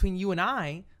between you and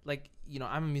I, like,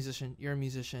 I'm a musician, you're a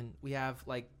musician. We have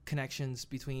like connections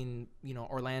between,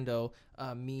 Orlando,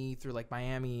 me through like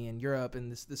Miami and Europe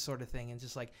and this sort of thing. And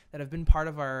just like that have been part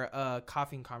of our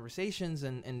coffee and conversations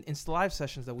and Insta Live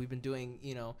sessions that we've been doing,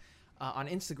 on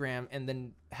Instagram, and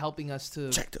then helping us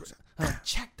to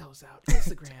check those out.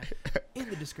 Instagram in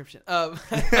the description.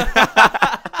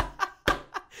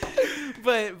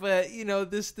 But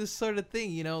this sort of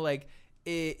thing, like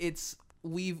it's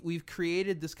we've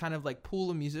created this kind of like pool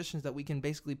of musicians that we can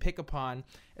basically pick upon,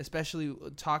 especially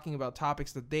talking about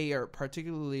topics that they are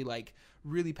particularly like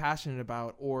really passionate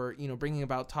about, or bringing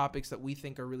about topics that we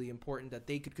think are really important that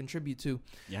they could contribute to.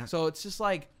 Yeah. So it's just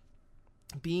like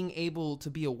being able to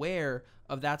be aware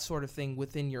of that sort of thing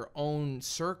within your own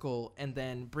circle, and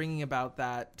then bringing about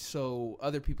that so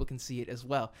other people can see it as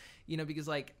well. Because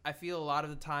like I feel a lot of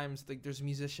the times like there's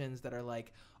musicians that are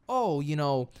like, oh,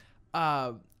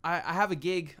 I have a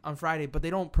gig on Friday, but they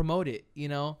don't promote it,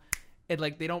 And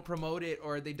like they don't promote it,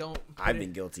 or they don't. I've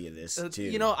been guilty of this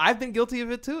too. I've been guilty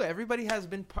of it too. Everybody has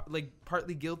been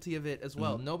partly guilty of it as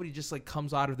well. Mm-hmm. Nobody just like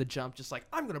comes out of the jump just like,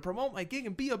 I'm gonna promote my gig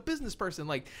and be a business person.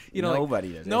 Like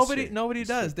nobody does. Nobody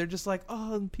does. They're just like,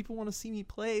 oh, people want to see me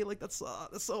play. Like that's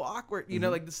so awkward.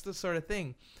 Like this sort of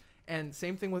thing. And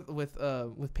same thing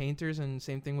with painters, and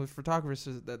same thing with photographers,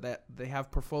 that they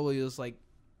have portfolios like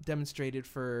demonstrated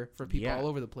for people all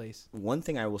over the place. One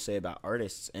thing I will say about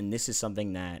artists, and this is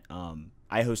something that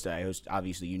I host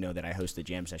obviously that I host the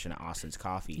jam session at Austin's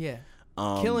Coffee. Yeah.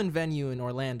 Killing venue in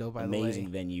Orlando, by the way. Amazing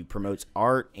venue, promotes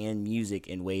art and music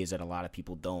in ways that a lot of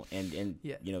people don't, and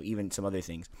even some other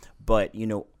things. But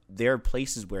there are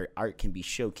places where art can be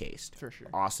showcased. For sure.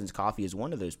 Austin's Coffee is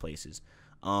one of those places.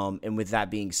 And with that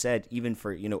being said, even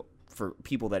for for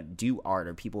people that do art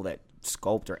or people that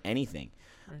sculpt or anything.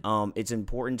 It's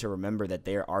important to remember that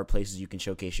there are places you can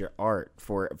showcase your art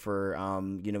for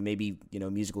maybe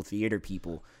musical theater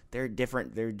people. There are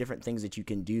different things that you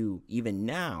can do even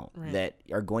now that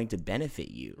are going to benefit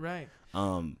you. Right.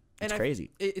 It's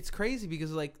crazy. It's crazy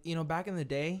because like back in the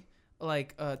day,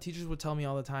 like teachers would tell me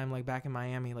all the time, like back in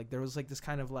Miami, like there was like this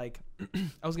kind of like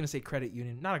I was gonna say credit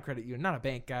union, not a credit union, not a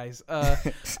bank, guys.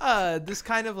 This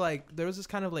kind of like there was this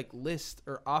kind of like list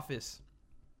or office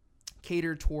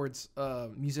catered towards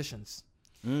musicians.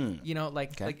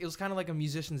 Like it was kind of like a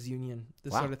musicians union,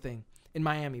 this sort of thing in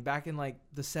Miami back in like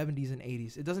the 70s and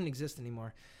 80s. It doesn't exist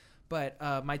anymore, but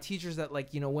my teachers that like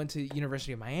went to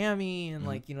University of Miami and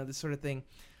like this sort of thing.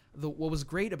 What was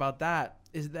great about that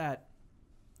is that,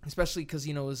 especially because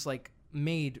it was like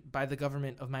made by the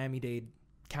government of Miami-Dade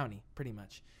County, pretty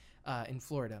much, in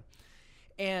Florida.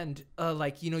 And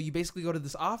like you basically go to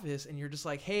this office and you're just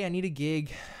like, hey, I need a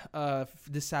gig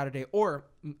this Saturday. Or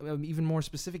even more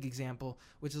specific example,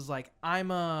 which is like I'm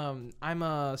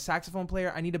a saxophone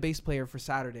player. I need a bass player for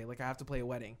Saturday. Like I have to play a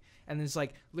wedding. And then it's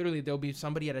like literally there'll be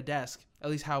somebody at a desk, at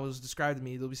least how it was described to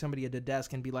me. There'll be somebody at a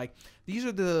desk and be like, these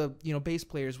are the bass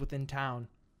players within town.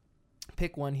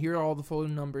 Pick one. Here are all the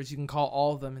phone numbers. You can call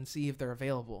all of them and see if they're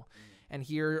available. And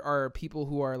here are people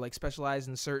who are like specialized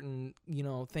in certain,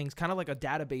 things, kind of like a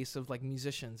database of like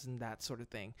musicians and that sort of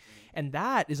thing. And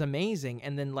that is amazing.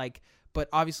 And then like, but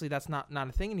obviously that's not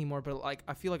a thing anymore. But like,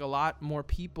 I feel like a lot more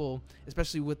people,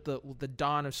 especially with the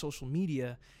dawn of social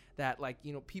media, that like,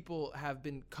 people have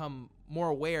become more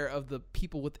aware of the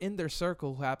people within their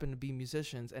circle who happen to be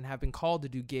musicians and have been called to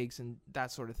do gigs and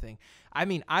that sort of thing. I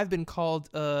mean, I've been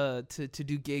called to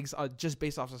do gigs just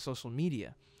based off of social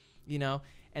media,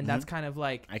 and that's kind of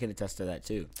like, I can attest to that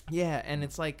too. Yeah. And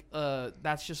it's like,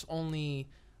 that's just only,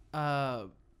 as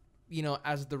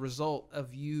the result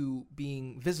of you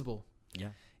being visible.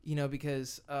 Yeah.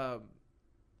 Because,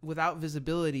 without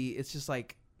visibility, it's just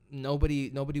like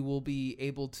nobody will be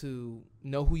able to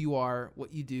know who you are,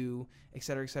 what you do, et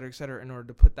cetera, et cetera, et cetera, in order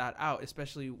to put that out,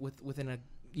 especially within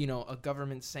a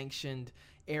government sanctioned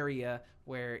area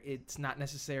where it's not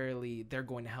necessarily they're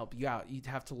going to help you out. You'd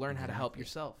have to learn how to help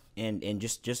yourself. And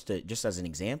just as an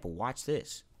example, watch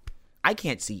this. I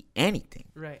can't see anything.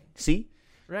 Right. See?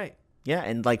 Right. Yeah,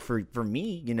 and like for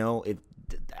me, if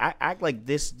I act like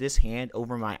this hand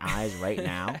over my eyes right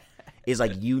now is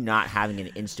like you not having an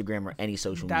Instagram or any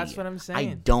social media. That's what I'm saying.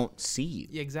 I don't see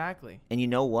you. Exactly. And you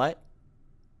know what?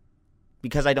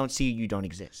 Because I don't see you, you don't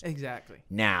exist. Exactly.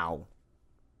 Now,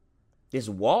 this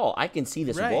wall, I can see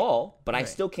this wall, but I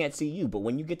still can't see you. But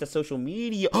when you get to social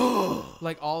media,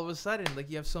 like all of a sudden, like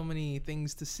you have so many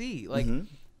things to see, like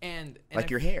and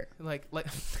like your hair, like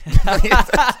I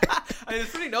mean, it's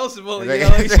pretty noticeable.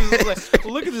 Like,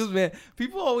 look at this man.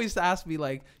 People always ask me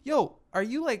like, "Yo, are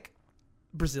you like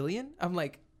Brazilian?" I'm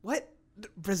like, "What?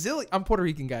 Brazilian? I'm Puerto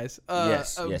Rican, guys."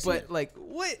 Yes, but like,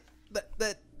 what?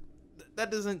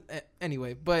 That doesn't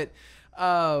anyway. But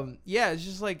yeah, it's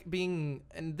just like being,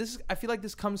 and this, I feel like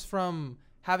this comes from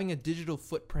having a digital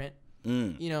footprint.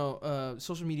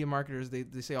 Social media marketers, they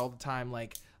say all the time,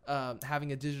 like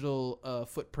having a digital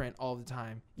footprint all the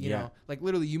time. You know, like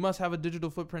literally you must have a digital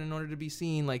footprint in order to be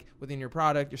seen, like within your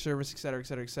product, your service, et cetera, et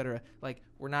cetera, et cetera. Like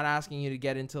we're not asking you to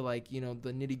get into like, the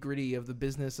nitty gritty of the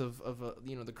business of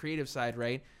the creative side.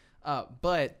 Right.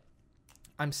 But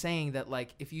I'm saying that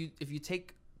like, if you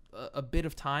take a bit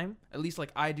of time, at least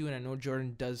like I do, and I know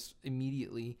Jordan does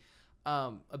immediately,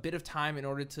 a bit of time in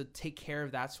order to take care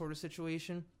of that sort of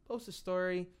situation, post a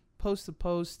story, post a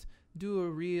post, do a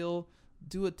reel,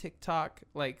 do a TikTok,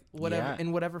 like whatever,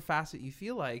 in whatever facet you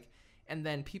feel like. And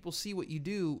then people see what you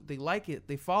do, they like it,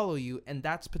 they follow you, and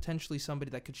that's potentially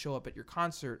somebody that could show up at your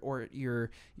concert or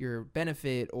your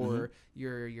benefit or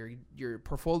your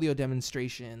portfolio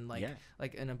demonstration, like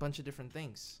in a bunch of different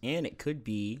things. And it could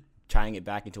be, tying it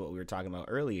back into what we were talking about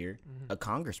earlier, a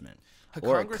congressman.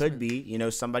 Or it could be,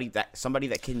 somebody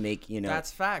that can make,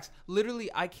 That's facts. Literally,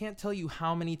 I can't tell you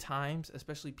how many times,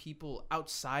 especially people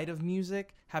outside of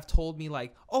music, have told me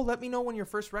like, "Oh, let me know when your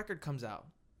first record comes out."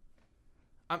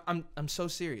 I'm so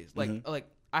serious. Like like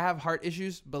I have heart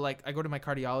issues, but like I go to my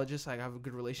cardiologist. I have a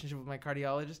good relationship with my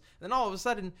cardiologist. And then all of a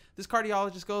sudden, this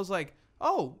cardiologist goes like,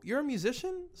 "Oh, you're a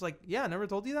musician?" It's like, "Yeah, I never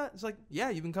told you that." It's like, "Yeah,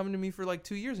 you've been coming to me for like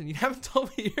 2 years and you haven't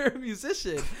told me you're a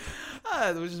musician."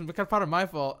 Which is kind of part of my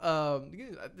fault. I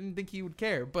didn't think he would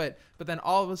care. But then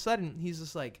all of a sudden, he's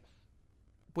just like,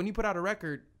 "When you put out a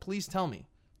record, please tell me."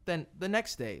 Then the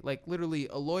next day, like literally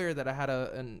a lawyer that I had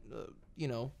a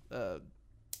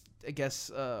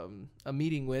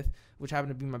meeting with, which happened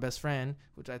to be my best friend,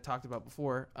 which I talked about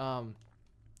before,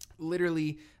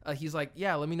 literally, he's like,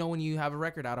 yeah, let me know when you have a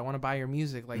record out. I want to buy your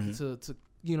music, like to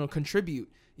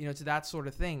contribute, to that sort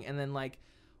of thing. And then like,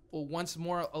 well, once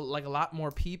more, like a lot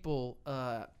more people,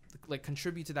 like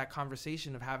contribute to that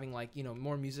conversation of having like,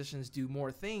 more musicians do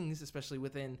more things, especially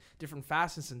within different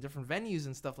facets and different venues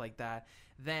and stuff like that,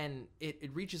 then it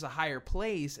reaches a higher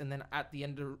place. And then at the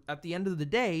end of the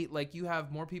day, like you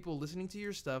have more people listening to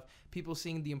your stuff, people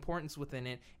seeing the importance within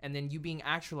it, and then you being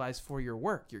actualized for your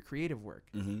work, your creative work.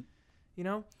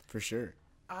 For sure.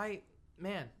 I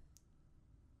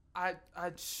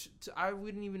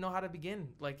wouldn't even know how to begin.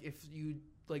 Like if you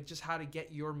like just how to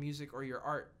get your music or your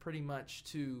art pretty much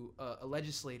to a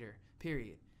legislator,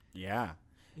 period. Yeah.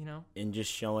 And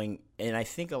just showing, and I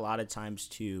think a lot of times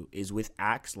too is with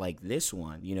acts like this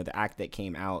one, the act that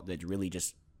came out that's really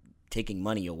just taking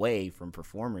money away from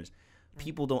performers.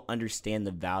 People don't understand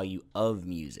the value of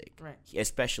music, right?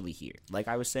 Especially here. Like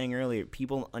I was saying earlier,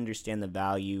 people don't understand the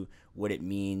value, what it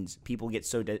means. People get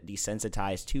so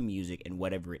desensitized to music and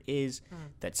whatever it is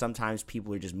that sometimes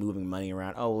people are just moving money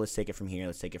around. Oh, well, let's take it from here.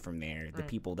 Let's take it from there. Right. The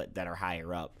people that are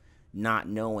higher up, not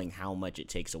knowing how much it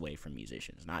takes away from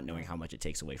musicians, not knowing how much it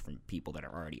takes away from people that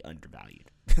are already undervalued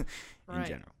in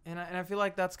general. And I feel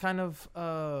like that's kind of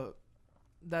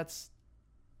that's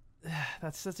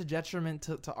such a detriment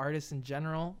to artists in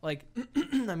general. Like,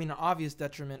 I mean, an obvious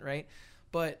detriment, right?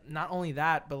 But not only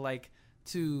that, but like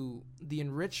to the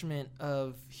enrichment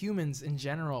of humans in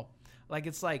general. Like,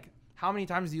 it's like, how many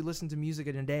times do you listen to music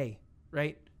in a day,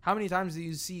 right? How many times do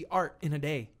you see art in a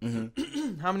day?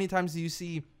 How many times do you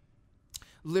see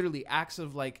literally acts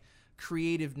of like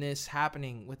creativeness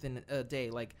happening within a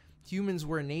day? Like, humans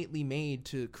were innately made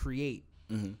to create,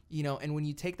 and when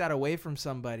you take that away from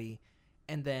somebody,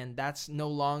 and then that's no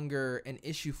longer an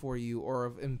issue for you or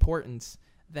of importance,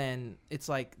 then it's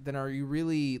like, then are you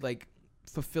really like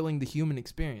fulfilling the human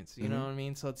experience? You know what I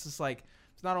mean? So it's just like,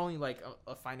 it's not only like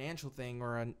a financial thing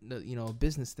or a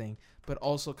business thing, but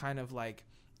also kind of like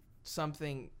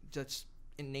something just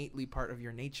innately part of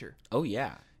your nature. Oh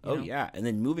yeah. Yeah. And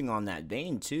then moving on that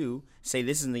vein too, say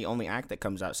this isn't the only act that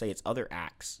comes out, say it's other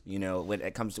acts, when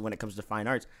it comes to fine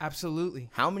arts. Absolutely.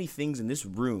 How many things in this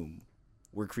room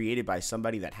were created by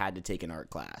somebody that had to take an art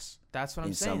class? That's what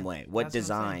I'm saying. In some way. What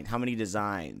design? How many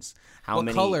designs? What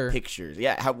many color? Pictures?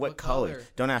 Yeah. What color?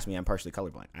 Don't ask me. I'm partially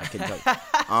colorblind. I can tell you.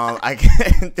 I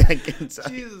can tell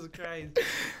Jesus Christ.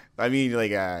 I mean,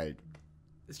 like,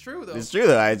 it's true though. It's true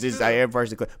though. I am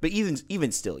partially colorblind. But even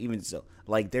still,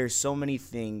 like, there's so many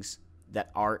things that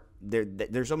art.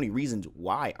 There's so many reasons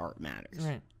why art matters.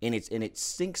 Right. And it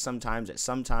stinks sometimes that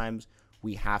sometimes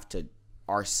we have to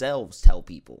ourselves tell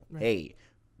people, right, hey,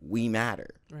 we matter.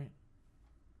 Right.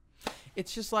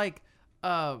 It's just like,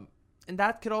 and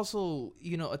that could also,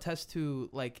 attest to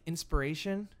like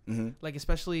inspiration. Like,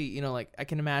 especially, like I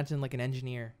can imagine like an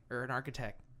engineer or an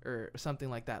architect or something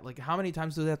like that. Like, how many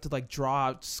times do they have to like draw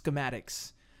out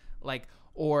schematics? Like,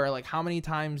 or like how many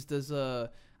times does an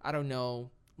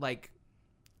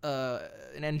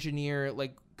engineer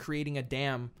like creating a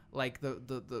dam, like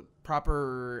the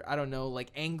proper,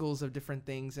 like angles of different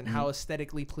things and how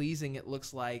aesthetically pleasing it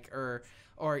looks like, or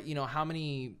how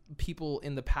many people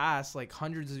in the past, like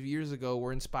hundreds of years ago,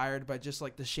 were inspired by just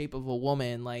like the shape of a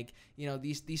woman, like,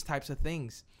 these types of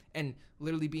things, and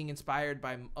literally being inspired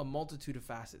by a multitude of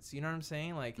facets. You know what I'm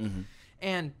saying? Like,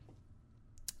 and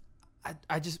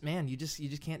I just, man, you just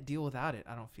can't deal without it.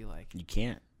 I don't feel like you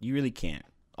can't. You really can't.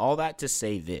 All that to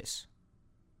say this.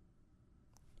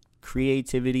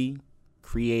 Creativity,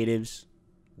 creatives,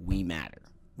 we matter.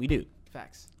 We do.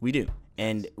 Facts. We do.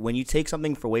 And when you take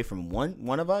something away from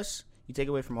one of us, you take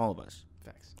away from all of us.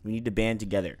 Facts. We need to band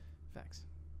together. Facts.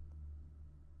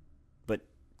 But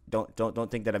don't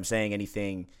think that I'm saying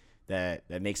anything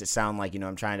that makes it sound like,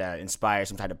 I'm trying to inspire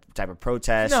some type of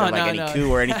protest or like any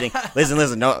coup or anything.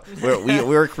 Listen. No,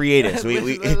 we're creatives.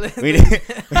 We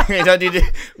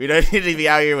don't need to be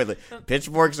out here with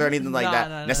pitchforks or anything like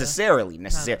that necessarily. Now,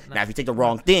 if you take the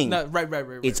wrong thing, right.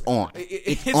 It's on.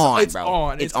 It's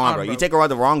on, bro. You take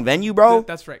the wrong venue, bro.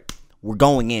 That's right. We're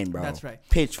going in, bro. That's right.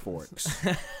 Pitchforks,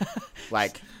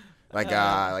 like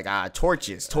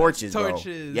torches, bro.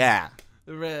 Yeah.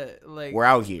 Like, we're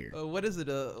out here. What is it?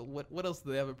 What else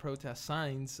do they have at protest?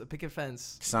 Signs, a picket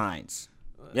fence. Signs.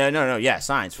 Yeah,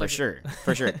 signs for sure.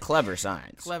 Clever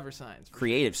signs.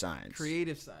 Creative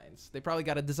signs. They probably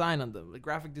got a design on them. The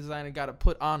graphic designer got to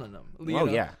put on them. Oh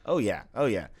yeah.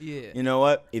 Yeah. You know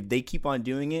what? If they keep on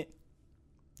doing it,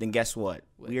 then guess what?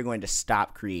 We are going to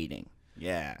stop creating.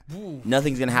 Yeah. Ooh.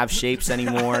 Nothing's gonna have shapes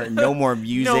anymore. No more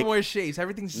music. No more shapes.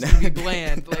 Everything's just gonna be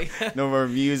bland. Like no more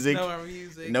music. No more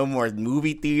music. No more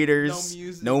movie theaters. No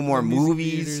music. No more music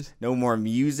movies. theaters. No more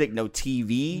music. No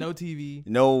TV. No TV.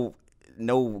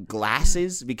 No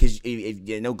glasses because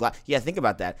no glass. Yeah, think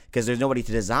about that because there's nobody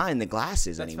to design the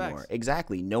glasses That's anymore. facts.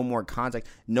 Exactly. No more contact.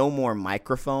 No more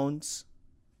microphones.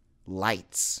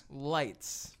 Lights.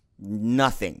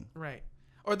 Nothing. Right.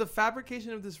 Or the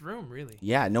fabrication of this room, really.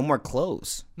 Yeah. No more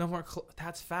clothes. No more.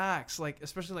 That's facts. Like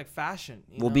especially like fashion.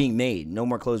 You know? Being made. No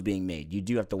more clothes being made. You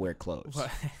do have to wear clothes. What?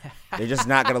 They're just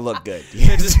not gonna look good.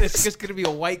 It's just gonna be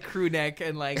a white crew neck,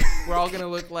 and like we're all gonna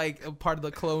look like a part of the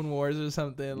Clone Wars or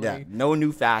something. Yeah, Like, no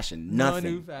new fashion. Nothing. No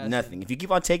new fashion. Nothing. If you keep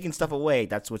on taking stuff away,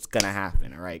 that's what's gonna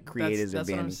happen. All right, creatives that's are what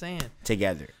I'm banding saying.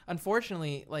 together.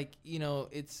 Unfortunately, like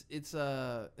it's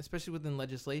especially within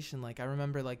legislation. Like I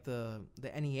remember like the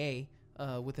NEA.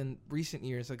 Within recent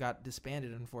years, it got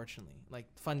disbanded. Unfortunately, like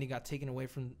funding got taken away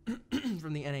from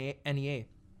from the NEA,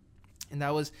 and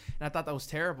I thought that was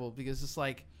terrible because it's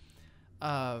like,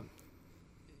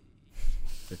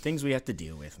 The things we have to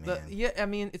deal with, man. I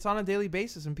mean, it's on a daily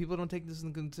basis, and people don't take this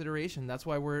into consideration. That's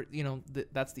why we're,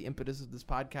 that's the impetus of this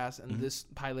podcast and this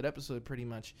pilot episode, pretty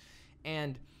much.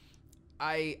 And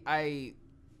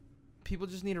people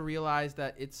just need to realize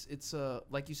that it's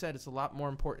like you said, it's a lot more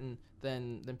important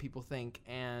than people think,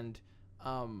 and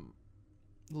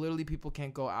literally people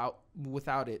can't go out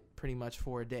without it pretty much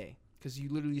for a day because you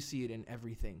literally see it in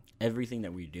everything Everything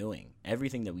that we're doing,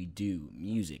 everything that we do,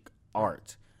 music,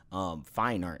 art,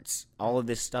 fine arts, all of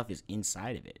this stuff is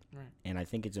inside of it. Right. And I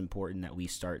think it's important that we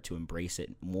start to embrace it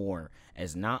more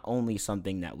as not only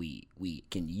something that we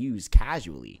can use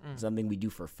casually, something we do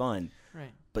for fun,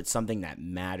 right, but something that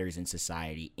matters in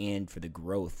society and for the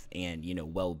growth and,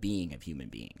 well-being of human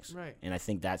beings. Right. And I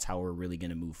think that's how we're really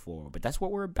going to move forward. But that's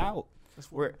what we're about.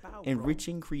 We're about,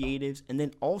 enriching creatives and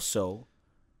then also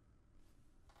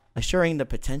assuring the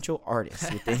potential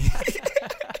artists within.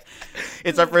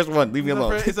 It's our first one. Leave me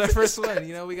alone. It's our first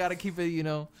one. We got to keep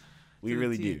it, We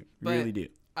really do. We really do.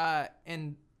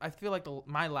 And I feel like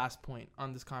my last point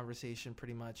on this conversation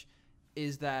pretty much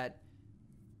is that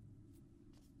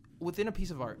within a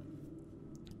piece of art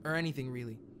or anything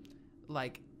really,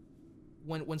 like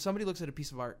when somebody looks at a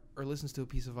piece of art or listens to a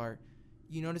piece of art,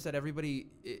 you notice that everybody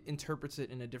interprets it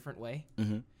in a different way,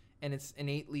 and it's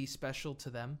innately special to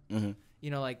them.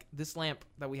 Like this lamp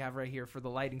that we have right here for the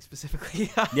lighting specifically.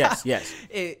 Yes.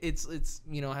 It's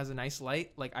has a nice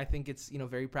light. Like I think it's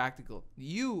very practical.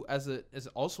 You as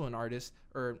also an artist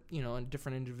or a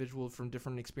different individual from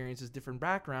different experiences, different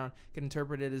background can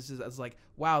interpret it as like,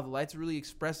 wow, the light's really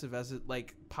expressive as it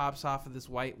like pops off of this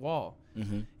white wall.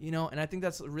 And I think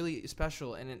that's really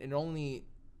special, and it only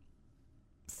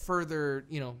further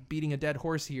beating a dead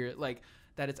horse here, like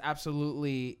that it's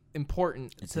absolutely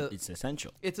important. It's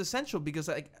essential. It's essential because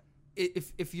like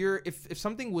if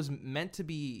something was meant to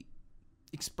be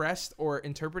expressed or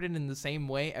interpreted in the same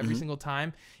way every single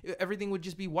time, everything would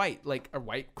just be white, like a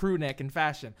white crew neck in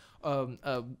fashion,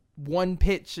 one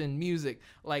pitch in music,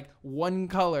 like one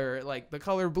color, like the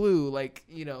color blue, like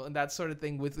and that sort of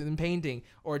thing within painting,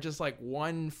 or just like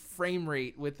one frame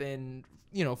rate within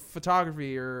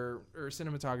photography or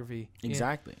cinematography.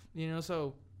 Exactly.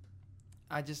 So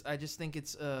I just think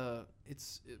it's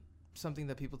something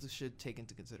that people should take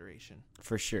into consideration.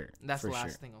 For sure. And that's the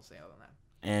last thing I'll say other than that.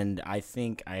 And I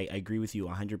think I agree with you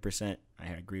 100%. I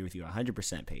agree with you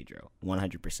 100%, Pedro.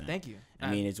 100%. Thank you.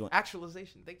 I mean, it's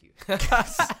actualization. Thank you.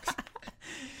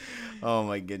 Oh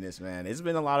my goodness, man! It's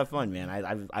been a lot of fun, man.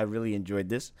 I really enjoyed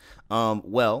this.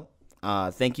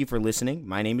 Thank you for listening.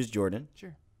 My name is Jordan.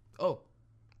 Sure. Oh.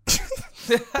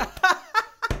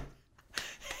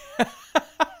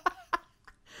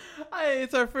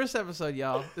 It's our first episode,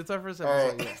 y'all. It's our first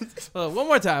episode. Right. One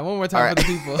more time right. For the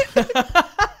people.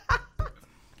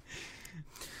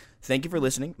 Thank you for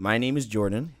listening. My name is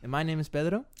Jordan. And my name is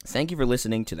Pedro. Thank you for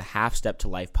listening to the Half Step to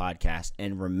Life podcast.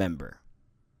 And remember,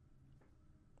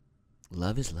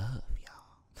 love is love,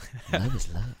 y'all. Love is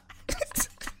love.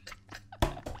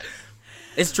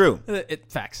 It's true.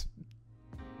 Facts.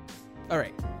 All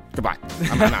right. Goodbye.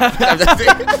 I'm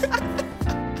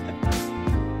out.